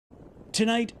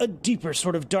Tonight, a deeper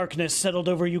sort of darkness settled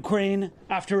over Ukraine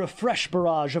after a fresh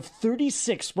barrage of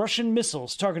 36 Russian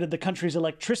missiles targeted the country's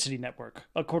electricity network,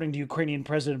 according to Ukrainian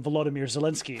President Volodymyr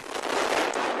Zelenskyy.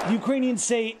 The Ukrainians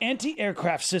say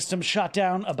anti-aircraft systems shot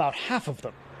down about half of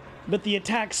them. But the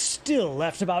attacks still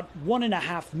left about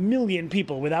 1.5 million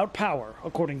people without power,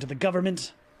 according to the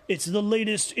government. It's the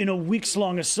latest in a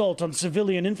weeks-long assault on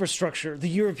civilian infrastructure the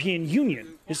European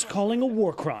Union is calling a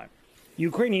war crime.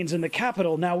 Ukrainians in the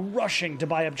capital now rushing to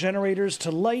buy up generators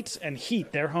to light and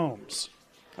heat their homes.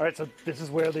 All right, so this is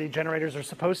where the generators are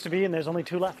supposed to be, and there's only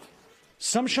 2 left.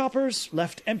 Some shoppers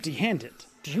left empty-handed.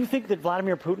 Do you think that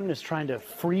Vladimir Putin is trying to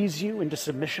freeze you into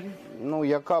submission?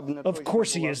 Of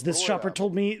course he is. This shopper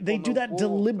told me they do that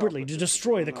deliberately to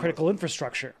destroy the critical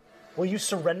infrastructure. Will you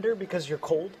surrender because you're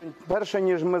cold?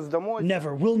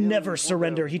 Never. We'll never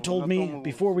surrender, he told me.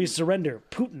 Before we surrender,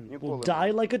 Putin will die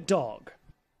like a dog.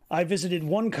 I visited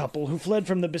one couple who fled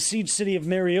from the besieged city of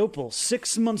Mariupol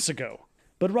 6 months ago.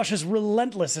 But Russia's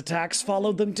relentless attacks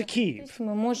followed them to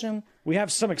Kyiv. We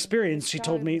have some experience, she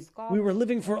told me. We were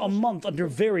living for a month under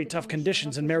very tough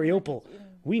conditions in Mariupol.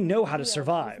 We know how to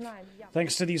survive.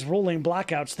 Thanks to these rolling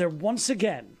blackouts, they're once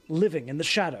again living in the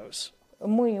shadows.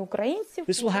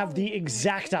 This will have the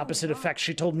exact opposite effect,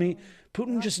 she told me.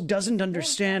 Putin just doesn't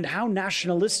understand how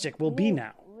nationalistic we'll be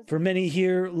now. For many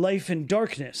here, life in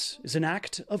darkness is an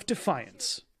act of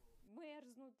defiance.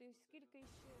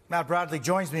 Matt Bradley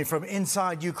joins me from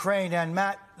inside Ukraine. And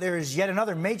Matt, there is yet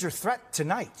another major threat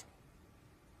tonight.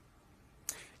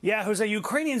 Yeah, Jose,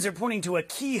 Ukrainians are pointing to a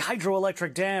key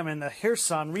hydroelectric dam in the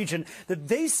Kherson region that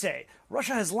they say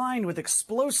Russia has lined with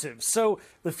explosives. So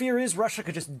the fear is Russia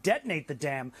could just detonate the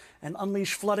dam and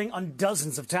unleash flooding on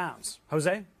dozens of towns.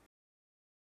 Jose?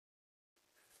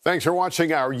 Thanks for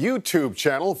watching our YouTube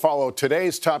channel. Follow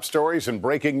today's top stories and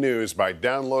breaking news by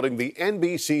downloading the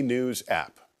NBC News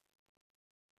app.